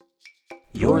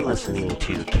You're listening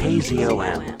to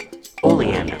KZOM,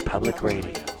 Oleander Public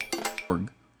Radio.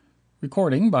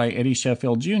 Recording by Eddie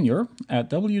Sheffield Jr. at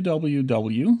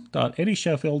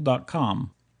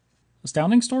www.eddiesheffield.com.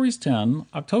 Astounding Stories 10,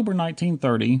 October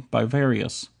 1930, by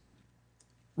Various.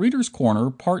 Reader's Corner,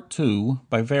 Part 2,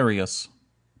 by Various.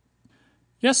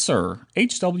 Yes, sir.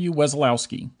 H. W.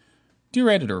 Wesolowski. Dear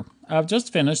Editor, I've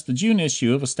just finished the June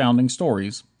issue of Astounding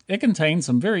Stories. It contains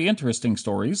some very interesting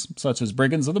stories, such as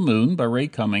Brigands of the Moon by Ray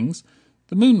Cummings,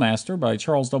 The Moon Master by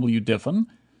Charles W. Diffin,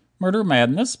 Murder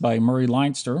Madness by Murray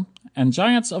Leinster, and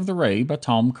Giants of the Ray by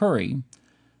Tom Curry.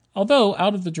 Although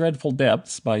Out of the Dreadful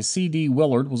Depths by C. D.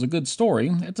 Willard was a good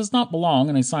story, it does not belong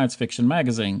in a science fiction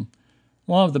magazine.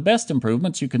 One of the best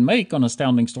improvements you can make on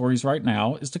Astounding Stories right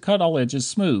now is to cut all edges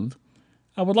smooth.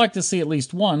 I would like to see at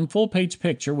least one full-page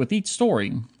picture with each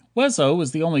story. Wezo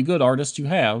is the only good artist you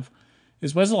have.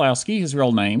 Is Wesolowski his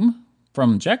real name?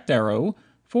 From Jack Darrow,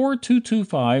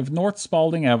 4225 North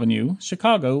Spaulding Avenue,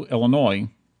 Chicago, Illinois.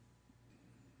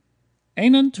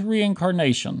 Anant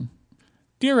Reincarnation.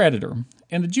 Dear Editor,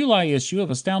 in the July issue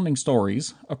of Astounding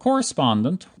Stories, a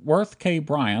correspondent, Worth K.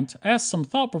 Bryant, asked some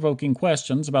thought-provoking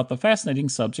questions about the fascinating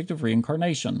subject of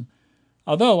reincarnation.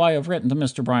 Although I have written to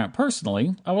Mr. Bryant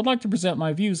personally, I would like to present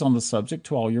my views on the subject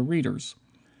to all your readers.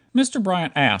 Mr.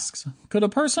 Bryant asks, could a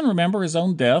person remember his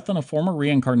own death in a former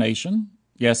reincarnation?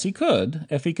 Yes, he could,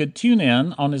 if he could tune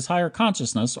in on his higher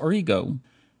consciousness or ego.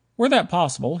 Were that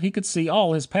possible, he could see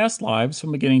all his past lives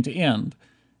from beginning to end.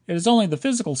 It is only the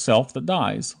physical self that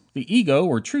dies. The ego,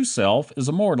 or true self, is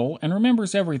immortal and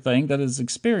remembers everything that is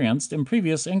experienced in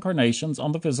previous incarnations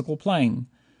on the physical plane.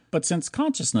 But since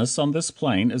consciousness on this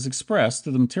plane is expressed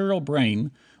through the material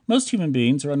brain, most human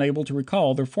beings are unable to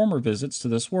recall their former visits to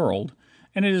this world.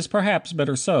 And it is perhaps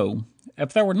better so.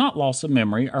 If there were not loss of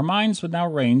memory, our minds would now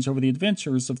range over the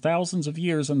adventures of thousands of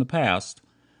years in the past.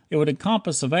 It would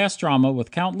encompass a vast drama with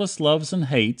countless loves and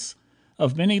hates,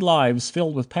 of many lives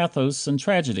filled with pathos and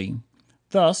tragedy.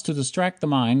 Thus, to distract the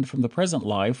mind from the present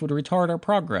life would retard our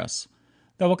progress.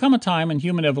 There will come a time in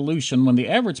human evolution when the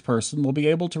average person will be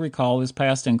able to recall his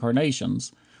past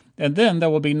incarnations. And then there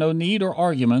will be no need or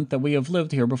argument that we have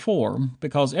lived here before,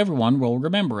 because everyone will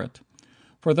remember it.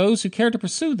 For those who care to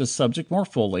pursue this subject more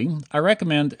fully, I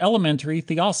recommend Elementary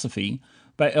Theosophy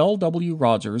by L. W.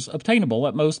 Rogers, obtainable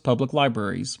at most public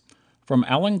libraries. From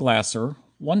Alan Glasser,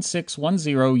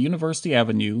 1610 University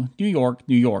Avenue, New York,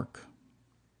 New York.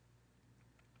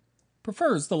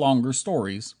 Prefers the longer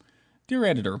stories. Dear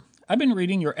Editor, I've been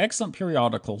reading your excellent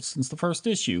periodical since the first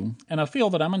issue, and I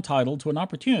feel that I'm entitled to an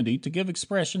opportunity to give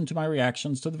expression to my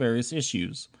reactions to the various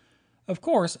issues. Of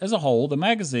course, as a whole, the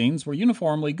magazines were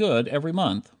uniformly good every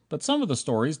month, but some of the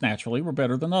stories naturally were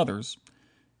better than others.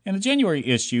 In the January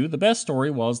issue, the best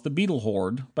story was The Beetle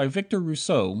Horde by Victor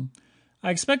Rousseau. I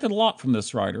expected a lot from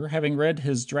this writer, having read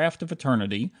his Draft of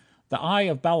Eternity, The Eye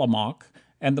of Balamok,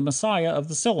 and The Messiah of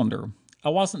the Cylinder. I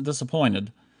wasn't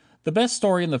disappointed. The best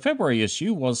story in the February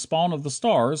issue was Spawn of the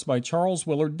Stars by Charles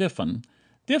Willard Diffin.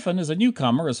 Diffin is a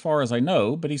newcomer as far as I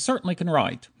know, but he certainly can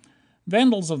write.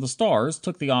 Vandals of the Stars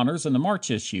took the honors in the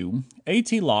March issue.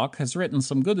 A.T. Locke has written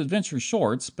some good adventure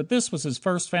shorts, but this was his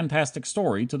first fantastic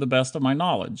story to the best of my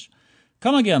knowledge.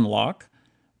 Come again, Locke.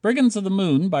 Brigands of the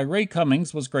Moon by Ray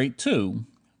Cummings was great too.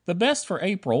 The best for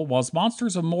April was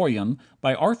Monsters of Moyen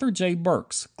by Arthur J.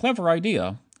 Burks. Clever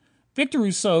idea. Victor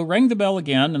Rousseau rang the bell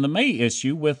again in the May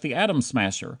issue with The Atom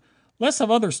Smasher. Let's have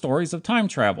other stories of time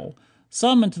travel.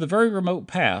 Some into the very remote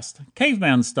past.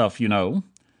 Caveman stuff, you know.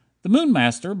 The Moon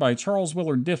Master by Charles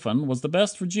Willard Diffin was the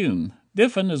best for June.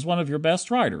 Diffin is one of your best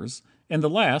writers. In the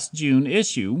last June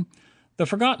issue, The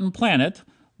Forgotten Planet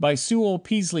by Sewell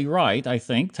Peaslee Wright, I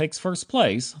think, takes first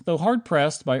place, though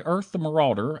hard-pressed by Earth the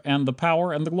Marauder and The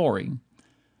Power and the Glory.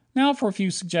 Now for a few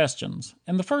suggestions.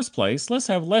 In the first place, let's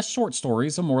have less short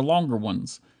stories and more longer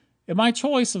ones. In my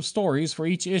choice of stories for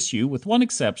each issue, with one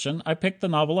exception, I picked the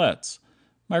novelettes.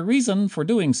 My reason for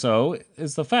doing so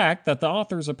is the fact that the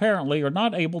authors apparently are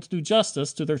not able to do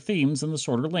justice to their themes in the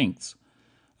shorter lengths.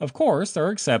 Of course, there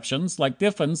are exceptions, like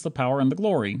Diffin's The Power and the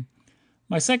Glory.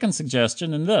 My second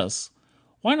suggestion is this.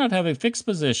 Why not have a fixed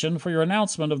position for your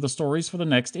announcement of the stories for the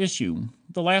next issue?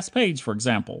 The last page, for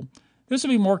example. This would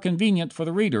be more convenient for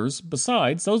the readers.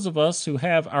 Besides, those of us who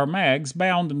have our mags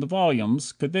bound into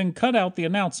volumes could then cut out the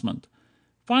announcement.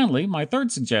 Finally, my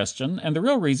third suggestion, and the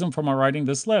real reason for my writing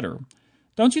this letter.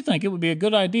 Don't you think it would be a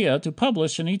good idea to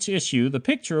publish in each issue the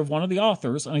picture of one of the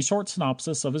authors and a short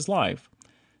synopsis of his life?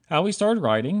 How he started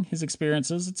writing, his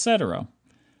experiences, etc.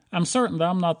 I'm certain that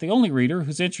I'm not the only reader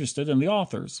who's interested in the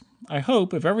authors. I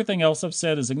hope, if everything else I've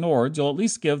said is ignored, you'll at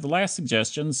least give the last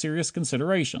suggestion serious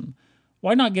consideration.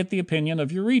 Why not get the opinion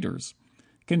of your readers?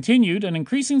 Continued and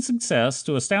increasing success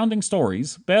to Astounding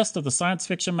Stories, best of the science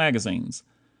fiction magazines.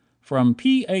 From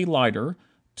P. A. Leiter,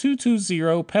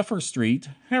 220 Peffer Street,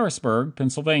 Harrisburg,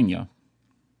 Pennsylvania.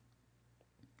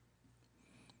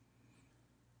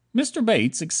 Mr.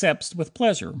 Bates accepts with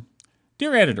pleasure.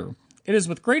 Dear Editor, it is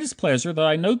with greatest pleasure that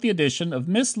I note the addition of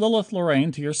Miss Lilith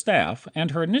Lorraine to your staff,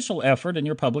 and her initial effort in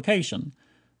your publication.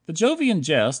 The Jovian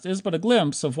jest is but a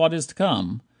glimpse of what is to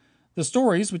come. The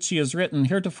stories which she has written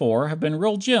heretofore have been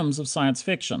real gems of science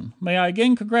fiction. May I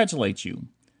again congratulate you.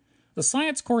 The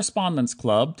Science Correspondence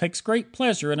Club takes great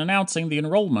pleasure in announcing the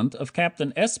enrollment of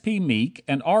Captain S. P. Meek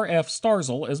and R. F.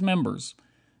 Starzl as members.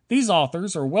 These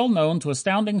authors are well known to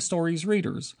Astounding Stories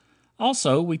readers.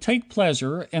 Also, we take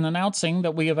pleasure in announcing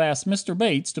that we have asked Mr.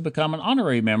 Bates to become an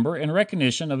honorary member in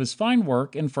recognition of his fine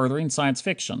work in furthering science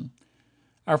fiction.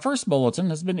 Our first bulletin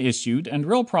has been issued and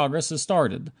real progress has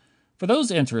started. For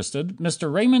those interested,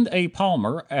 Mr. Raymond A.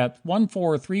 Palmer at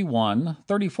 1431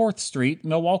 34th Street,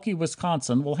 Milwaukee,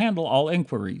 Wisconsin will handle all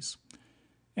inquiries.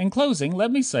 In closing, let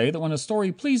me say that when a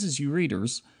story pleases you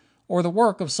readers, or the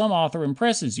work of some author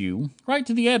impresses you, write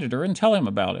to the editor and tell him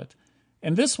about it.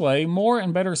 In this way, more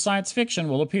and better science fiction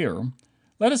will appear.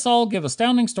 Let us all give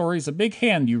Astounding Stories a big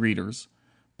hand, you readers.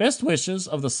 Best wishes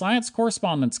of the Science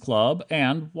Correspondence Club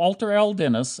and Walter L.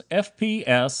 Dennis,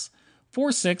 FPS,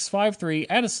 4653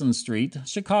 Addison Street,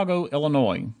 Chicago,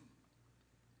 Illinois.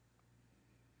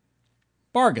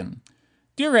 Bargain.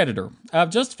 Dear Editor, I have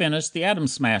just finished The Atom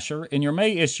Smasher in your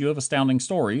May issue of Astounding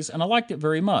Stories, and I liked it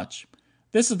very much.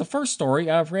 This is the first story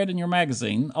I have read in your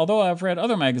magazine, although I have read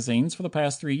other magazines for the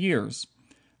past 3 years.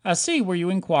 I see where you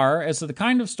inquire as to the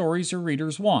kind of stories your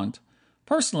readers want.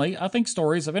 Personally, I think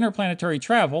stories of interplanetary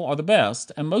travel are the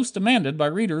best and most demanded by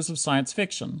readers of science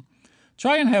fiction.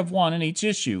 Try and have one in each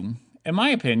issue. In my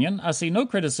opinion, I see no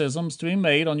criticisms to be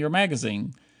made on your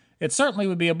magazine. It certainly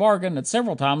would be a bargain at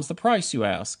several times the price you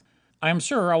ask. I am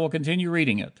sure I will continue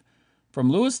reading it. From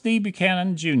Louis D.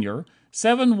 Buchanan, Jr.,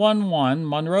 711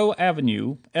 Monroe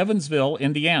Avenue, Evansville,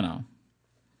 Indiana.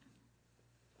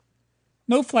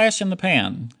 No Flash in the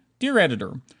Pan. Dear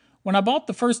Editor, when I bought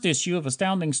the first issue of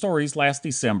Astounding Stories last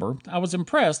December, I was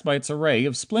impressed by its array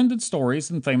of splendid stories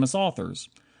and famous authors.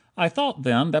 I thought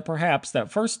then that perhaps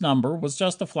that first number was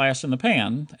just a flash in the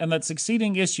pan, and that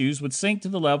succeeding issues would sink to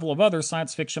the level of other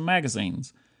science fiction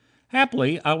magazines.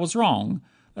 Happily, I was wrong.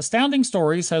 Astounding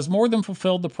Stories has more than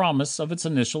fulfilled the promise of its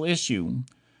initial issue.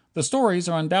 The stories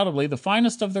are undoubtedly the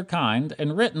finest of their kind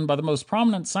and written by the most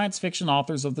prominent science fiction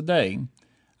authors of the day.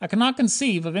 I cannot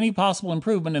conceive of any possible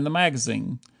improvement in the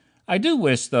magazine. I do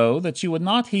wish, though, that you would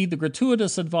not heed the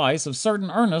gratuitous advice of certain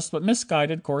earnest but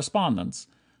misguided correspondents.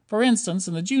 For instance,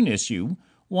 in the June issue,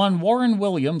 one Warren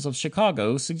Williams of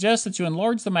Chicago suggests that you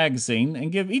enlarge the magazine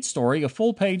and give each story a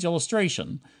full-page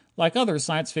illustration, like other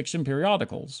science fiction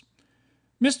periodicals.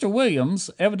 Mr.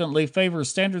 Williams evidently favors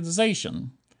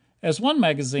standardization. As one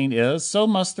magazine is, so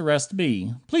must the rest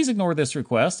be. Please ignore this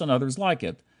request and others like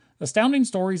it. Astounding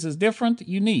Stories is different,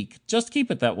 unique. Just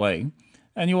keep it that way,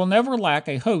 and you will never lack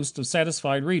a host of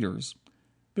satisfied readers.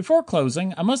 Before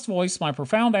closing, I must voice my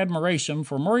profound admiration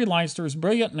for Murray Leinster's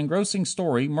brilliant and engrossing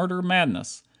story, Murder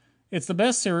Madness. It's the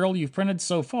best serial you've printed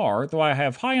so far, though I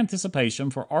have high anticipation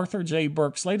for Arthur J.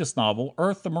 Burke's latest novel,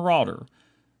 Earth the Marauder.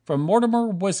 From Mortimer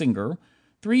Wisinger,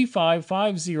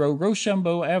 3550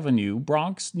 Rochambeau Avenue,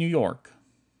 Bronx, New York.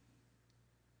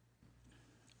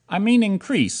 I mean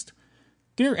increased.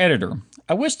 Dear Editor,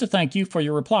 I wish to thank you for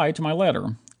your reply to my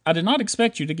letter. I did not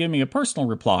expect you to give me a personal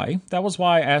reply. That was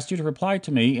why I asked you to reply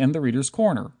to me in the Reader's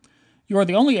Corner. You are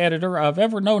the only editor I've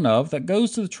ever known of that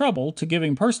goes to the trouble to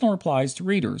giving personal replies to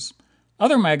readers.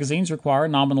 Other magazines require a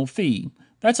nominal fee.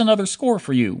 That's another score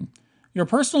for you. Your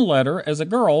personal letter, as a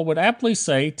girl would aptly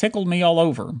say, tickled me all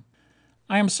over.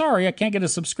 I am sorry I can't get a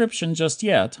subscription just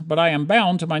yet, but I am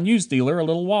bound to my newsdealer a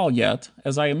little while yet,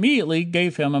 as I immediately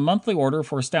gave him a monthly order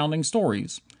for Astounding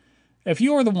Stories. If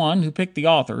you are the one who picked the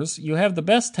authors, you have the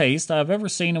best taste I have ever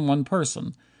seen in one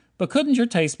person. But couldn't your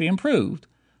taste be improved?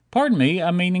 Pardon me, I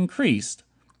mean increased.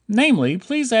 Namely,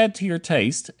 please add to your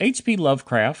taste H.P.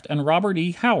 Lovecraft and Robert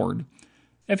E. Howard.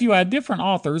 If you add different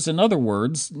authors, in other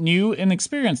words, new,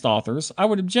 inexperienced authors, I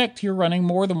would object to your running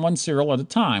more than one serial at a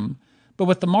time. But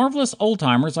with the marvelous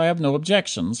old-timers I have no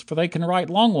objections, for they can write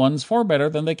long ones far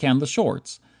better than they can the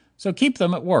shorts. So keep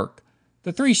them at work.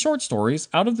 The 3 short stories,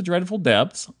 Out of the Dreadful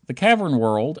Depths, The Cavern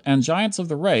World, and Giants of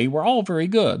the Ray, were all very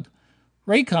good.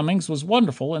 Ray Cummings was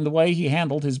wonderful in the way he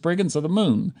handled his Brigands of the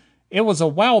Moon. It was a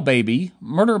wow baby.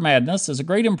 Murder Madness is a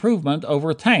great improvement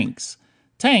over Tanks.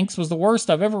 Tanks was the worst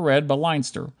I've ever read by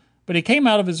Leinster, but he came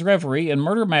out of his reverie in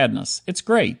Murder Madness. It's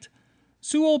great.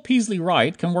 Sewell Peaslee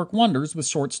Wright can work wonders with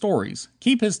short stories.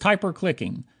 Keep his typer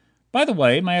clicking. By the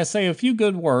way, may I say a few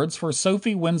good words for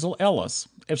Sophie Wenzel Ellis?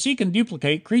 If she can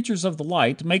duplicate Creatures of the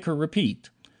Light, make her repeat.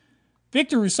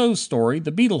 Victor Rousseau's story,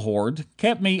 The Beetle Horde,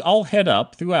 kept me all head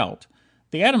up throughout.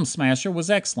 The Atom Smasher was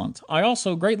excellent. I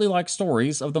also greatly like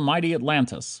stories of the mighty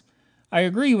Atlantis. I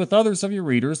agree with others of your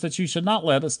readers that you should not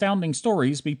let Astounding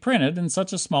Stories be printed in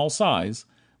such a small size.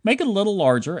 Make it a little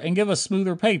larger and give us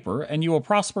smoother paper, and you will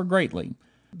prosper greatly.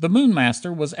 The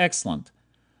Moonmaster was excellent.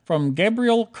 From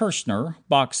Gabriel Kirschner,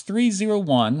 Box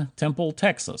 301, Temple,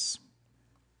 Texas.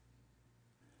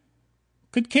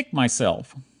 Could kick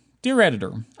myself. Dear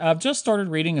Editor, I've just started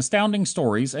reading Astounding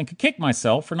Stories and could kick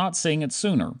myself for not seeing it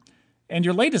sooner. And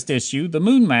your latest issue, The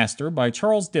Moonmaster by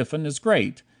Charles Diffin, is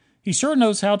great. He sure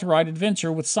knows how to write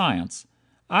adventure with science.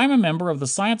 I'm a member of the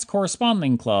Science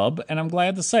Corresponding Club, and I'm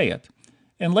glad to say it.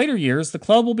 In later years, the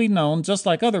club will be known just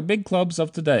like other big clubs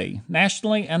of today,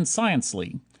 nationally and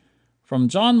sciencely. From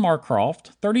John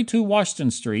Marcroft, 32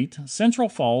 Washington Street, Central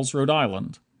Falls, Rhode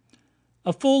Island.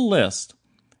 A full list.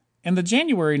 In the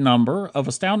January number of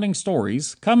Astounding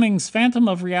Stories, Cummings' Phantom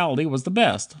of Reality was the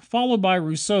best, followed by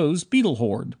Rousseau's Beetle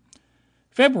Horde.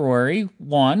 February: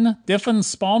 1. Diffin's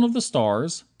Spawn of the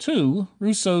Stars. 2.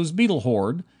 Rousseau's Beetle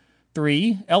Horde.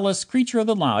 3. Ellis' Creature of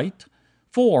the Light.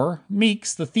 4.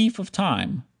 Meeks' The Thief of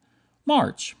Time.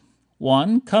 March: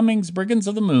 1. Cummings' Brigands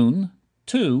of the Moon.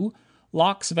 2.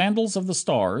 Locke's Vandals of the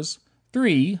Stars.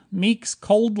 3. Meeks'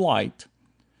 Cold Light.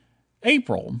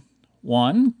 April: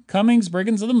 1. Cummings'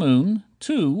 Brigands of the Moon.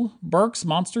 2. Burke's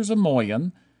Monsters of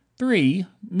Moyen. 3.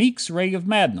 Meeks' Ray of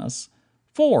Madness.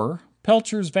 4.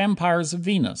 Pelcher's Vampires of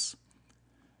Venus.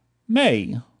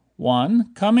 May: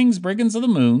 1. Cummings' Brigands of the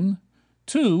Moon.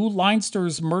 2.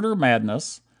 Leinster's Murder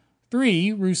Madness.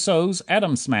 3. Rousseau's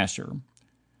Atom Smasher.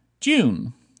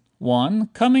 June: 1.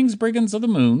 Cummings' Brigands of the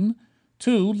Moon.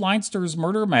 2. Leinster's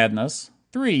Murder Madness.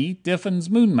 3. Diffin's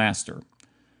Moonmaster.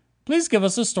 Please give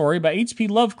us a story by H.P.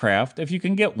 Lovecraft if you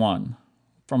can get one.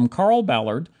 From Carl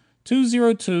Ballard,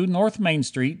 202 North Main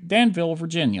Street, Danville,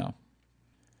 Virginia.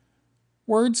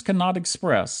 Words Cannot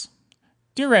Express.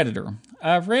 Dear Editor,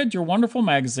 I have read your wonderful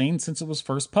magazine since it was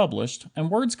first published,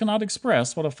 and words cannot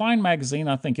express what a fine magazine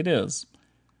I think it is.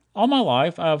 All my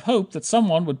life I have hoped that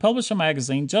someone would publish a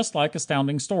magazine just like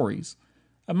Astounding Stories.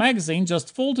 A magazine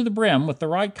just full to the brim with the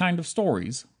right kind of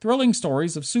stories, thrilling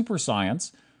stories of super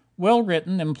science, well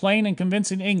written in plain and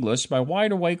convincing English by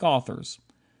wide-awake authors.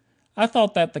 I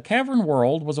thought that The Cavern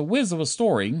World was a whiz of a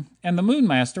story, and The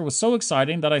Moonmaster was so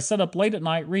exciting that I sat up late at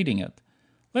night reading it.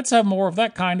 Let's have more of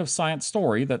that kind of science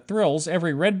story that thrills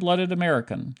every red-blooded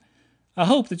American. I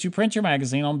hope that you print your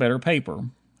magazine on better paper.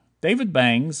 David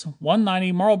Bangs,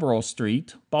 190 Marlborough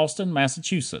Street, Boston,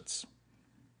 Massachusetts.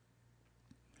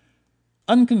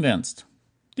 Unconvinced.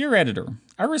 Dear Editor,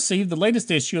 I received the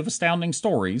latest issue of Astounding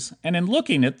Stories, and in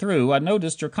looking it through I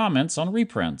noticed your comments on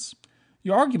reprints.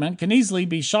 Your argument can easily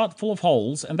be shot full of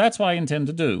holes, and that's what I intend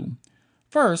to do.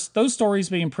 First, those stories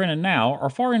being printed now are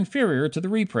far inferior to the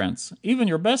reprints. Even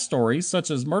your best stories, such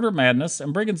as Murder Madness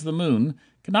and Brigands of the Moon,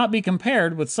 cannot be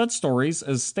compared with such stories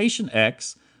as Station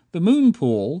X, The Moon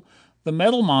Pool, The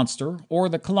Metal Monster, or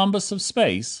The Columbus of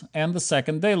Space, and The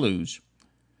Second Deluge.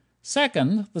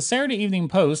 Second, the Saturday Evening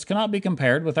Post cannot be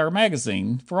compared with our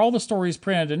magazine, for all the stories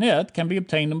printed in it can be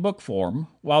obtained in book form,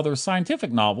 while their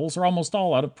scientific novels are almost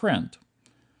all out of print.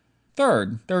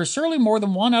 Third, there is surely more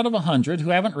than 1 out of 100 who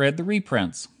haven't read the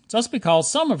reprints. Just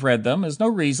because some have read them is no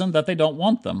reason that they don't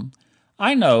want them.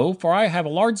 I know, for I have a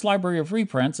large library of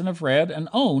reprints and have read and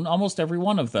own almost every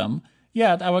one of them,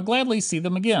 yet I would gladly see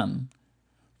them again.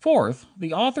 Fourth,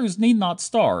 the authors need not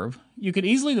starve. You could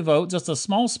easily devote just a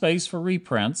small space for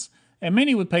reprints, and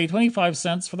many would pay 25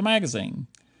 cents for the magazine.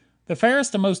 The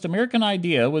fairest and most American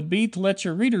idea would be to let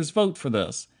your readers vote for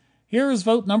this. Here is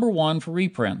vote number 1 for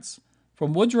reprints.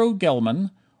 From Woodrow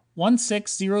Gelman,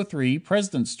 1603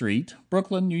 President Street,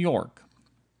 Brooklyn, New York.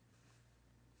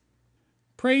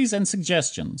 Praise and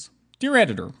Suggestions. Dear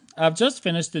Editor, I've just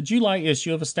finished the July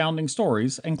issue of Astounding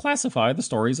Stories and classify the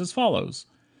stories as follows.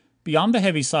 Beyond the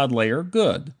Heaviside Layer,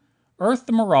 good. Earth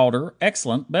the Marauder,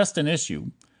 excellent, best in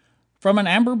issue. From an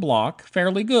Amber Block,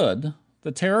 fairly good.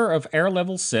 The Terror of Air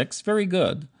Level 6, very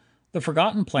good. The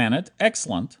Forgotten Planet,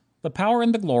 excellent. The Power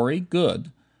and the Glory,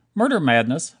 good. Murder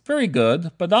Madness, very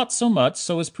good, but not so much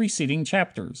so as preceding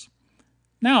chapters.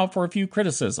 Now for a few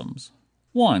criticisms.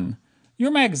 1.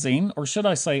 Your magazine, or should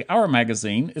I say our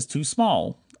magazine, is too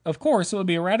small. Of course, it would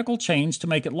be a radical change to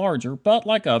make it larger, but,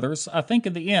 like others, I think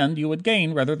in the end you would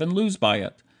gain rather than lose by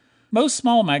it. Most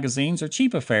small magazines are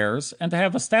cheap affairs, and to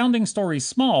have Astounding Stories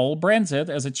small brands it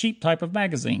as a cheap type of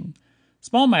magazine.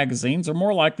 Small magazines are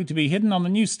more likely to be hidden on the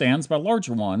newsstands by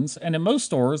larger ones, and in most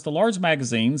stores, the large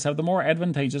magazines have the more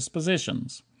advantageous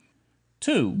positions.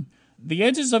 2. The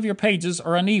edges of your pages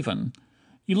are uneven.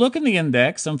 You look in the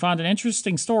index and find an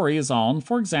interesting story is on,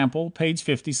 for example, page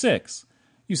 56.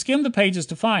 You skim the pages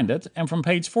to find it, and from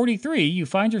page 43 you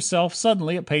find yourself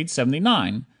suddenly at page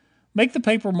 79. Make the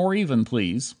paper more even,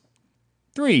 please.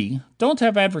 3. Don't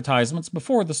have advertisements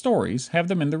before the stories, have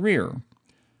them in the rear.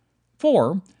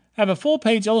 4. Have a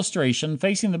full-page illustration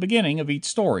facing the beginning of each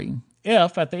story.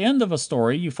 If, at the end of a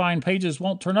story, you find pages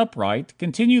won't turn up right,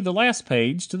 continue the last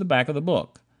page to the back of the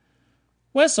book.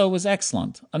 Wesso is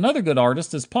excellent. Another good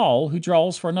artist is Paul, who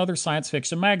draws for another science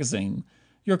fiction magazine.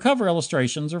 Your cover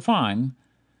illustrations are fine.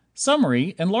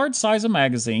 Summary: in large size of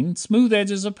magazine, smooth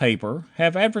edges of paper,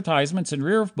 have advertisements in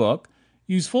rear of book,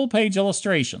 use full-page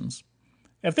illustrations.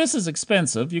 If this is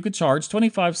expensive, you could charge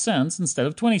 25 cents instead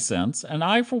of 20 cents, and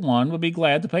I, for one, would be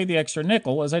glad to pay the extra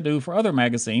nickel as I do for other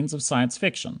magazines of science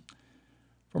fiction.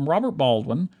 From Robert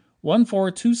Baldwin,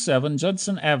 1427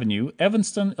 Judson Avenue,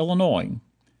 Evanston, Illinois.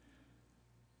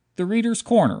 The Reader's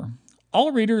Corner.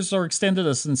 All readers are extended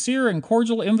a sincere and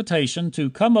cordial invitation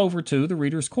to come over to The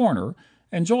Reader's Corner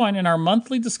and join in our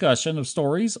monthly discussion of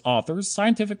stories, authors,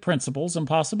 scientific principles, and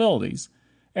possibilities.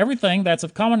 Everything that's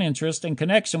of common interest in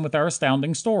connection with our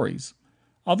astounding stories.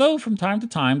 Although from time to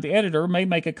time the editor may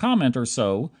make a comment or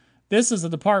so, this is a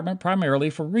department primarily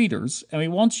for readers, and we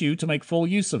want you to make full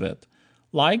use of it.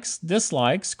 Likes,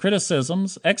 dislikes,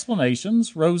 criticisms,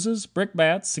 explanations, roses,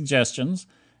 brickbats, suggestions,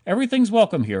 everything's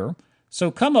welcome here,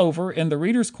 so come over in the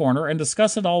Reader's Corner and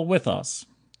discuss it all with us.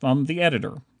 From the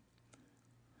editor.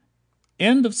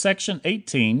 End of Section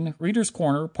 18, Reader's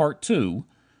Corner, Part 2.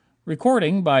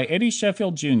 Recording by Eddie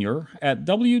Sheffield Jr. at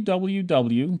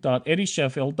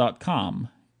www.eddiesheffield.com.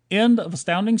 End of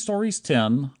Astounding Stories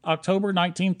 10, October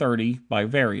 1930, by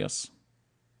Various.